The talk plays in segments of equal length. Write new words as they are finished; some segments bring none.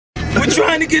We're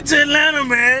trying to get to Atlanta,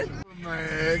 man.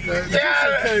 Man, yeah.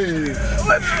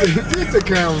 Get the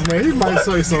camera, man. He might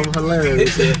say something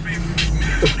hilarious.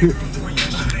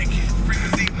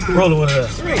 Rolling with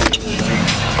us.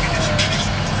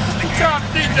 Talk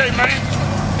DJ, man.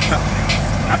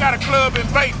 I got a club in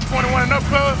Bait, 21 and up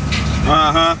club.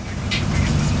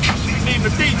 Needing a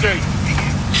DJ.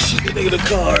 Shit, nigga, the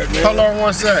card, man. Hold on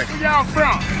 1 sec. Where y'all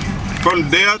from? From the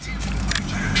Delta.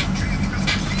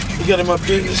 You got in my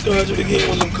business cards with the game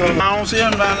when them cards. I don't see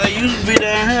them down there. They used to be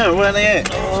down here. Where they at?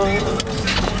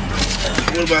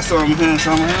 What about some here,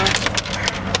 some here?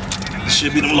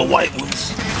 Should be them little white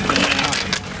ones.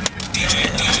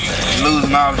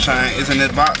 Losing all the chain. It's in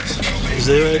this box. Is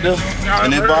that right there?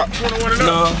 In this box?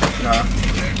 No. Nah.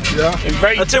 Yeah.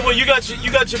 I tell you what, you got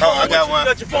your phone. I got one. You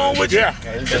got your phone with you? Yeah.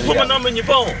 Just put my number in your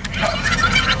phone.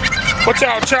 What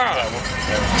y'all charge?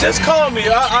 Just call me.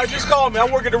 I just call me. I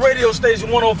work at the radio station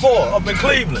 104 up in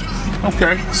Cleveland.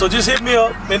 Okay. So just hit me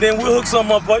up and then we'll hook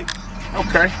something up, buddy.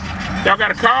 Okay. Y'all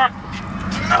got a card?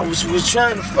 I was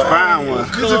trying to find one.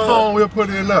 Get your phone, we'll put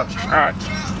it in up. All right.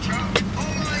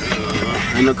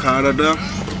 Ain't no card up there?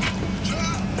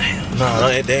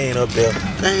 Nah, they ain't up there.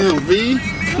 Damn, V.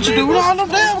 What you do with all them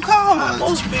damn cards?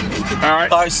 Most people. All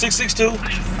right. All right, 662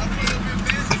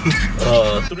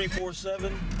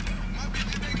 347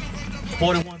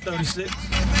 4136.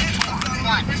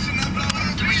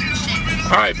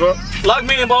 All right, bro. Lock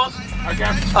me in, boss. I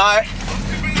got you. All right.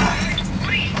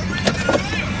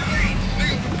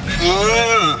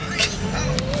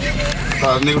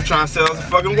 Thought nigga was trying to sell us a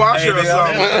fucking washer or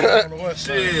something.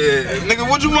 Shit. Nigga,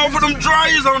 what you want for them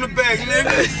dryers on the back,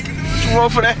 nigga? What you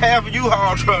want for that half of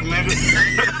U-Haul truck, nigga?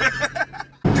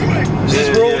 This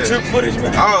road trip footage,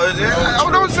 man. Oh,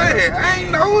 don't say that. I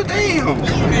ain't know, damn.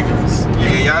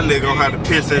 Yeah, y'all nigga gonna have to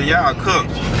piss in y'all cook.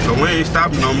 So we ain't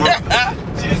stopping no more.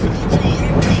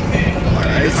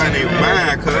 This ain't even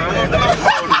mine, cuz.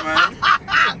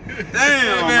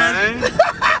 Damn, man.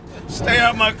 Stay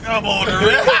out my cup holder,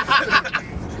 man.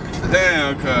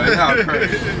 Damn, cuz. Y'all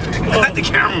crazy. Cut the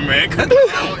camera, man. Cut the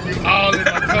camera. All in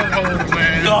my cup holder,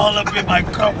 man. You all up in my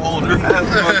cup holder. That's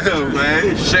fucked up,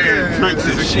 man. Sharing drinks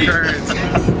and shit.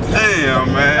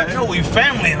 Damn, man. You know we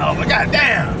family and all, but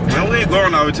goddamn. Man, we ain't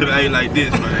going over to the A like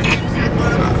this, man.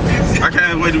 I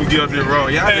can't wait till we get up there road.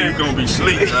 Y'all niggas gonna be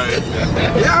sleep, man.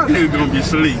 Y'all niggas gonna be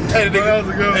sleep. Hey, nigga,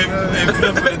 hey,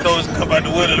 Flip finna throw his cup out the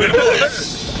window.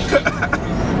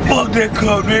 Fuck that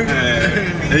cup, nigga.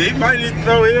 He might need to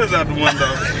throw his out the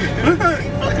window.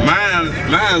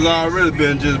 Mine's already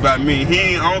been just by me. He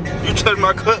ain't on. You touch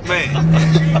my cup, man.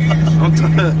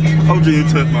 Hope you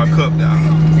touch my cup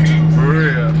down. For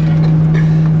real.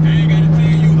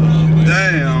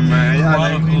 Damn, man.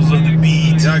 Chronicles of the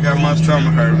Beat. Y'all got my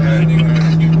stomach hurt, man.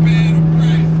 For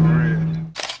real.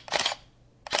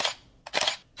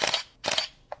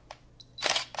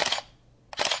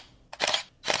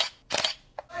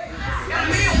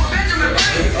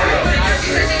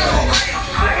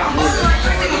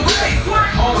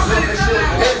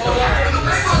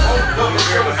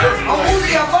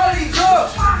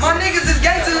 My niggas is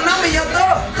gangsters and I'm in your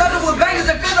thug. Thunder with bangers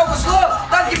and fit over slug.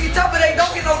 Thought give you top, but they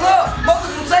don't get no love. Most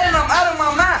of them say that I'm out of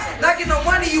my mind. Not get no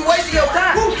money, you wasting your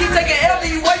time. Keep taking L, then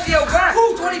you wasting your grind.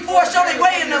 24 show they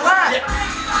way in the line.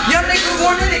 Young niggas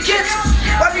going in the kitchen.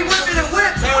 Why be whipping and whip?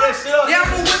 Yeah,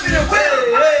 I'm whipping and whip.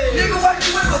 Nigga, why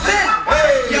be whip a pin?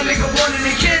 Young nigga born in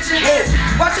the kitchen.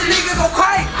 Watch a nigga go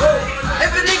crazy. If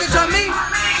a nigga tell me,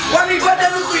 why me put that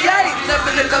look creative? Step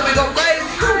in the club and go crazy.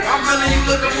 I'm feeling you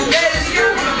looking for gazy.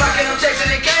 On the block and I'm chasing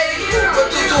the Katie. Go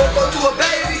to a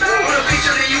baby. On a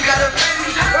feature then you gotta pay me.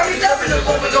 Why me step in the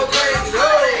club and go crazy?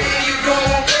 You don't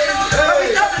want crazy. Why me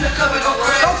step in the club and go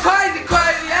crazy? Go crazy,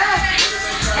 crazy,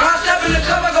 yeah. When I step in the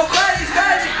club I go crazy,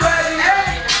 crazy, crazy,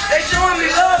 yeah. They showing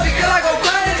me love because I go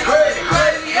crazy, crazy,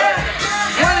 crazy, yeah.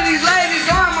 One of these ladies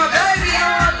on my baby,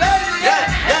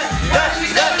 yeah. Watch me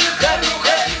step in the club and go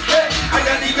crazy, crazy. I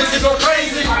got these bitches go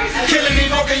crazy, killing me,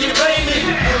 no can you blame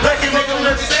me? Like you make them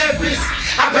look savage.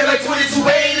 I pay like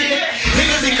 2280.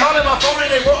 Niggas be calling my phone and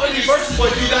they wrote these verses,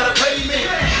 but you gotta pay me.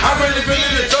 I really been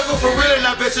in the jungle for real, and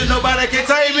I bet you nobody can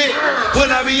tame me. When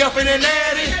I be up in the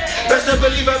natty, best to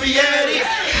believe I be at it.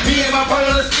 Me and my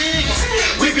partner the speaks,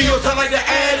 we be on top like the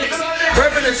addicts.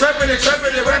 Rapping and trapping and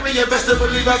trapping and rapping, you best to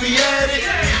believe I be at it.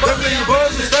 Look at you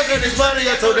boys, you stuck in this money,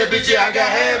 I told that bitch, yeah, I got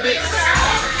habits.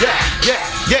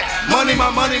 Yeah, money, my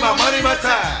money, my money, my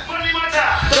time.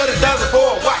 30,000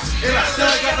 for a watch, and I still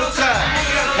ain't got no time.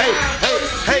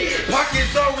 Hey,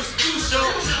 pockets on Respucio,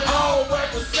 all white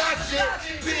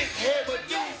Versace, big head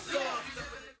Medusa.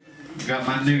 Got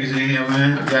my niggas in here,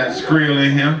 man. Got Skrill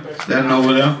in here, that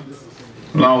over there,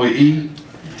 along with E.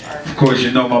 Of course,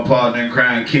 you know my partner in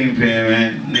crime, Kingpin,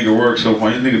 man. Nigga works so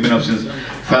much. This nigga been up since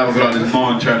 5 o'clock this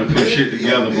morning trying to put shit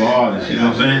together for artists, you know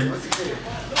what I'm saying?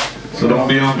 So don't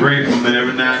be ungrateful, man.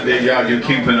 Every now and then, y'all give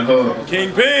Kingpin a hug.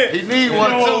 Kingpin! He need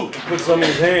one too. Put some in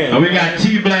his hand. We got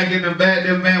T-Black in the back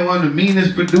there, man. One of the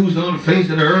meanest producers on the face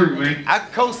of the earth, man. I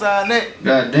co-sign that.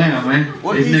 God damn, man.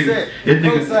 What this he nigga, said? This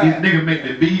nigga make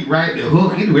the beat, write the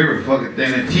hook, he do every fucking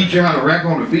thing. And teach you how to rap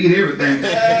on the beat, everything.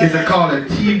 It's called a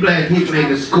T-Black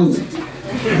Hitmaker School.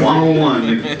 101,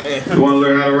 nigga. You wanna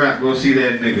learn how to rap, go see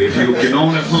that nigga. If you can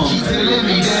own it, pump. She telling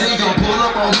me that he gon' pull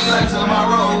up on me like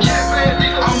tomorrow.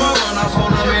 I'ma run off on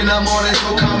him in the morning,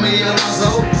 so call me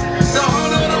Alonzo.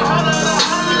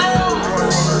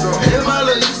 Hear my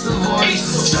little Easter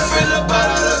voice, jumping up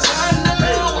out of the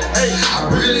condo. I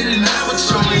really didn't have a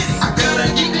choice. I gotta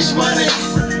get this money.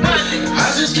 I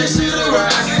just can't see the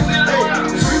rock.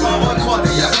 Free my one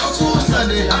quarter, y'all go to a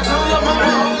Sunday. I told him I'm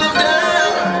gonna hold him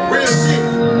down. Real shit.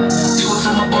 It was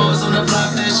for my boys on the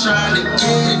block that's trying to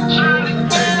get.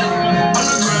 On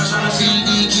the ground trying to feed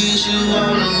these kids, you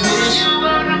on a mission.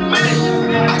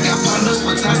 I got partners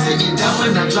for toxic and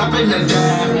dumping, I'm dropping the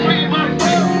dime.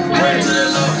 Pray to the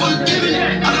Lord for giving.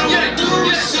 I don't wanna do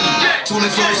this shit.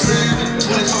 24/7,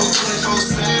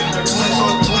 24/7,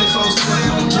 24/7,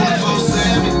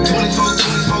 24/7, 24/7,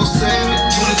 24/7,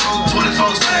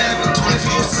 24/7, 24/7,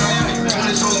 24/7,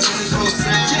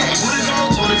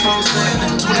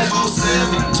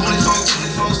 24/7, 24/7,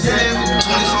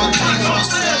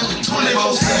 24/7,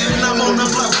 24/7, I'm on the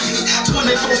block with it.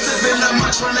 24/7, I'm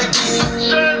not trying to get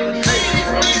it.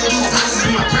 These are more eyes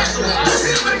in my personal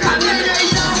pussy. I need that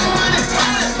young money,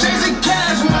 chasing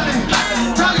cash money,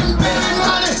 talking baby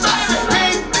money,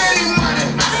 big daddy money,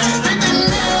 50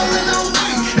 mil in a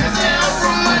week, that's the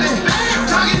Oprah money,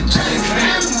 talking change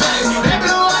and bang, that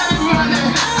blue white money.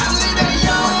 I need that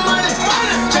young money,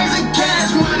 chasing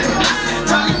cash money,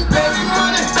 talking baby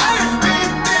money, big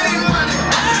daddy money,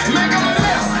 make a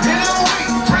mil in a week,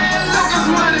 Fran Lucas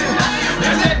money,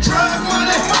 that's that drug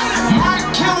money, Mark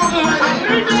Cuban money.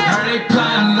 Heard they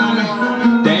plotting on me,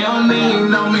 they don't even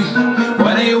know me.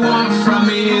 What they want from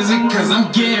me, is it cause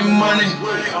I'm getting money?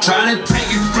 Trying to take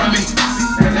it from me,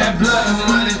 that blood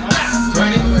money,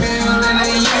 20 mil in a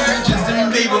year, just to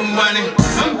leave money.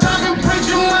 I'm talking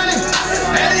preacher money,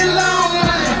 that is long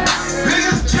money,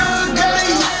 biggest chunk of the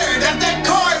year, that's that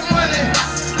card money.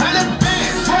 100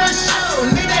 bands for a show,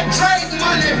 need that Drake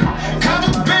money,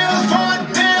 couple bills for a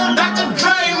deal, Dr.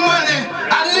 Dre money.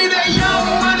 I need that young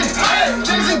money,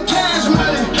 chasing cash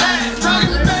money,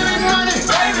 talking baby money,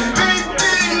 big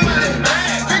daddy money,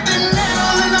 50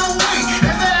 mil in a week,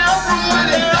 that's that Oprah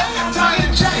money,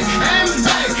 talking Jay and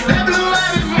Bay, that blue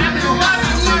rabbit money. I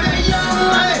need that young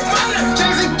money,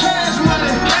 chasing cash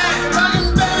money, talking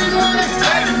baby money,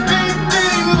 big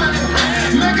daddy money,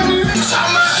 make a mix.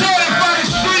 I'm a certified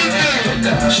street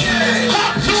nigga.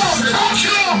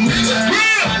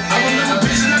 I remember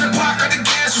pissing in the park, the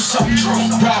gas was so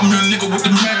drunk. Robbed me a nigga with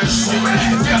the mask.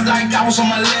 It felt like I was on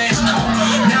my last call.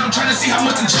 Now I'm trying to see how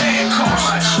much the jag costs.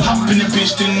 Hop in the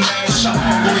bitch, then mash up.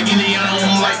 Go to Indiana,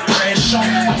 I'm like Bradshaw.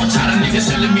 I'm tired of niggas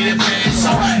telling me that bad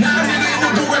song. Now a nigga in the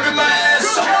booth rapping my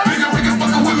ass off. Bigger wicked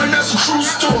fucking women, that's a true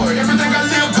story. Everything I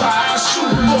live by, I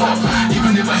shoot for.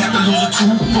 Even if I have to lose a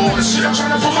tooth for the shit, I'm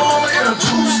trying to put my mama in a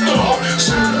two-store.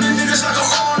 Shit on these niggas like I'm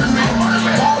ornament.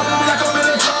 All of them like I'm in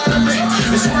a tournament.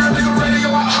 It's where a nigga radio,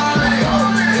 I honor it.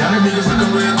 Now the niggas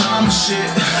looking real dumb and shit.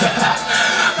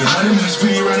 The money must be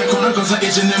around the corner cause I'm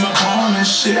itching in my palm and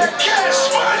shit.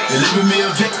 They leaving me a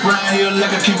Vic right here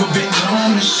like I keep a big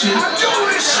drum and shit.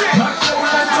 My flow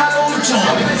like right on the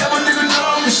tongue. They have a nigga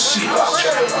numb and shit.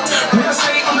 When I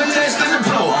say I'm the next in the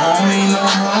blow, I don't mean no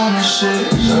harm and shit.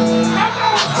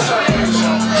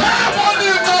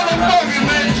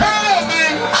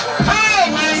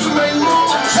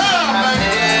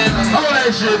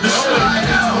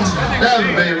 That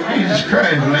baby, Jesus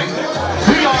Christ, man.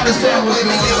 We don't understand what's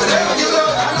going on.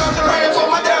 I'm praying for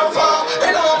my downfall.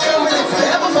 They don't come in if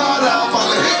I ever fall off.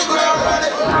 I'ma hit the ground running.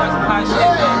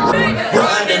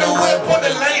 Riding the whip on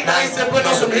the late night, sipping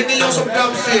on some Henny on some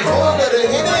dumb shit.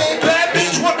 Bad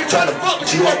bitch want me trying to fuck, but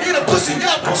you won't get a pussy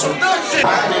up on some dumb shit.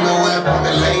 Riding the whip on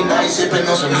the late night, sipping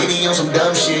on some Henny on some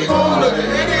dumb shit.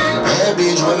 Bad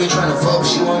bitch want me trying to fuck, but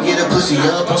she won't get a pussy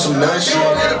up on some dumb shit.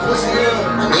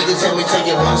 Nigga tell me take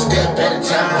it one step at a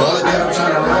time. Fuck that, I'm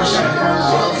tryna run shit.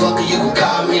 Motherfucker, you can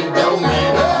call me the dope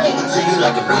man. I'll give it to you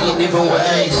like a million different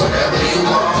ways. Whatever you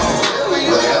want,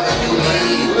 whatever you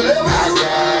need, I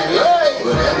got it.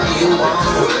 Whatever you want,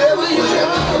 whatever you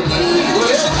need.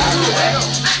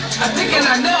 I think and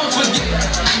I never forget.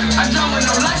 I know with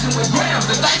no license with grams.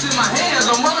 The dice in my hands,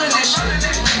 I'm rolling that shit.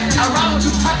 I ride with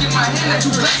 2 pockets. in my hand, and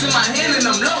 2 blacks in my hand, and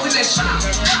I'm low in that shit.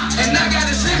 And I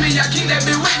gotta send me, I keep that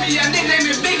bitch with me. I nickname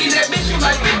it Biggie, that bitch you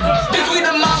like me. Bitch, we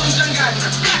the moms, young guys.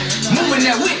 Moving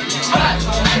that whip. I'm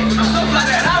so fly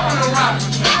that I wanna rock.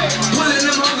 Pulling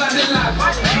them hoes out the lot.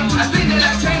 I think that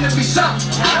I came to be soft.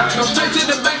 Go straight to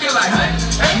the bank and like,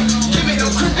 hey, give me no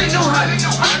crispy, no honey.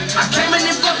 I came in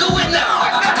and fucking with now.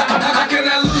 How can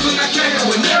I lose when I came here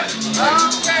with nothing?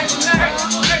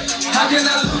 How can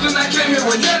I lose when I came here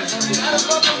with nothing?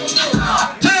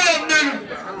 Damn, nigga.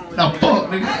 Now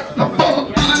fuck, nigga. Now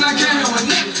fuck. When I came here with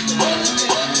nothing.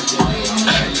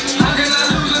 How can I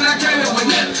lose when I came here with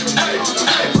nothing?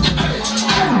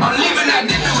 I'm leaving that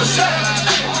nigga with something.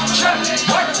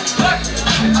 Work.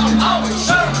 I'm always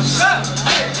serving,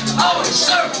 always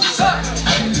serving.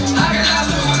 How can I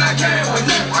lose when I came here with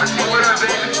nothing? What up,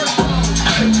 baby?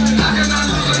 How can I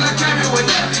lose when I came here with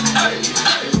nothing?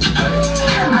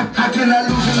 How can I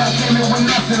lose when I came in with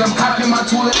nothing? I'm cocking my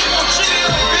toilet.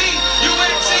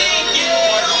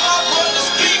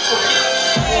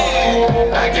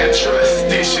 I got trust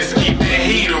issues, keep the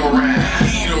heat around.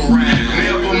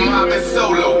 Never mobbing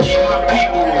solo, keep my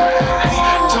people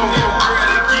around. Told your girl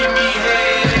to give me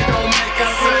head, it don't make a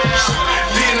sense.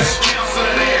 Then I cancel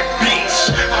that bitch,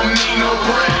 I'm Nino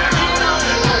Brown.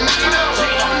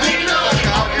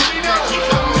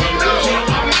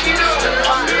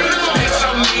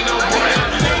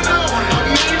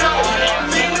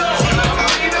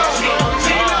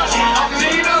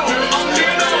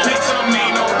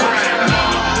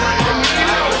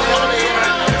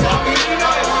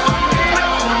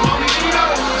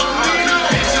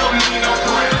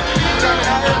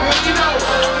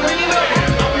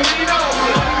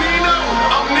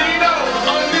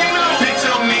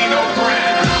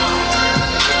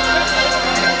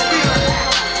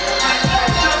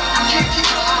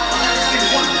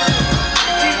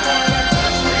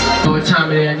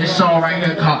 This song right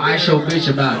here called I Show Bitch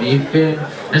About Me, you feel me?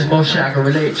 This most shit I can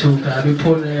relate to, cause I be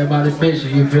pulling everybody's bitch,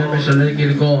 you feel me? So let's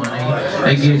get it going, nigga.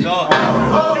 Let's get it.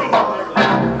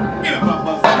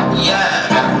 Yeah.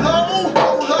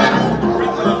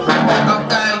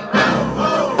 Okay.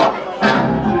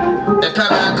 They're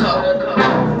coming in cup.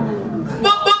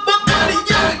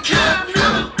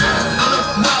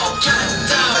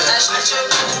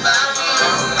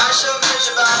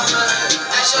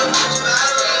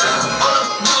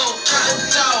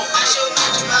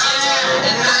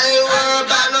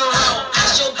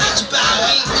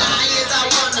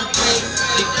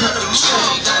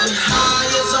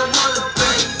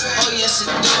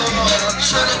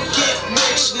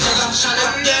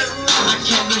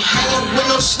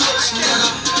 Snitch, nigga.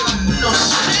 No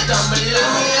shit, don't believe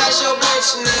me, I show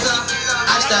bitch, nigga.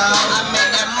 I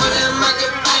made that money in my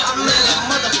computer, I'm in that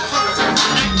motherfucker.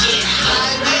 I get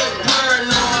high, get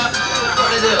paranoid.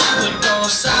 What it is, with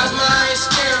those sides, man, I ain't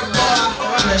scared, boy.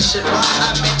 That shit, boy,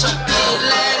 I met your bitch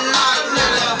last night,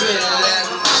 nigga.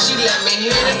 She let me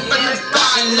hit it from the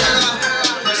body, nigga.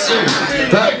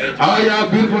 All y'all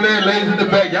beautiful ladies in the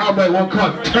back, y'all might want to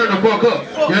come turn the fuck up.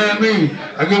 You know what I mean?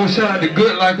 I give a shout out to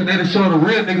Good Life and they to show the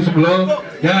real niggas some love.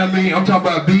 You know what I mean? I'm talking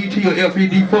about BT or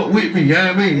FED, fuck with me. You know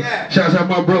what I mean? Shouts out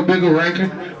my bro Bigger Rankin,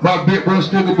 my big bro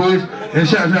Sticker Bush, and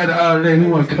shouts out to all of them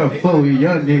who want to come forward with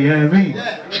young nigga. You know what I mean?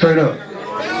 Straight up.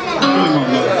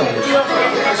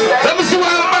 Let me see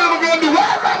what Alabama gonna do. What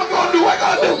Alabama gonna do? What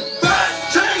gonna do?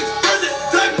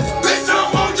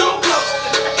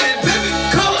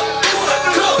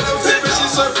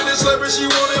 She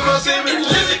wanted my same in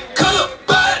living color,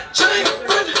 by chain,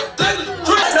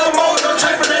 no more, no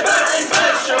train for that ain't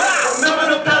special.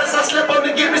 Remember the palace, I slept on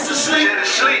to give me some sleep.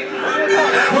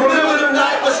 Remember the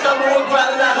night when stomach was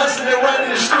growling, I hustling and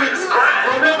running the streets.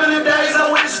 Remember the days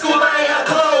I went to school, I ain't had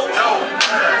clothes.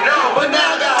 But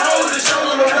now I got hoes and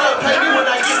shows on the road, pay me when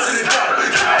I get to the door.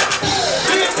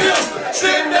 Big pills,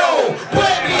 sitting no,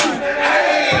 wet me,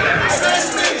 hey,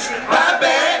 smash bitch, my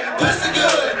bad, pussy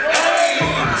good.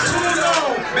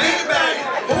 Big bang,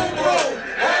 boom, boom,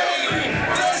 hey,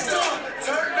 let's go,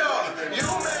 turn up, you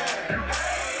man.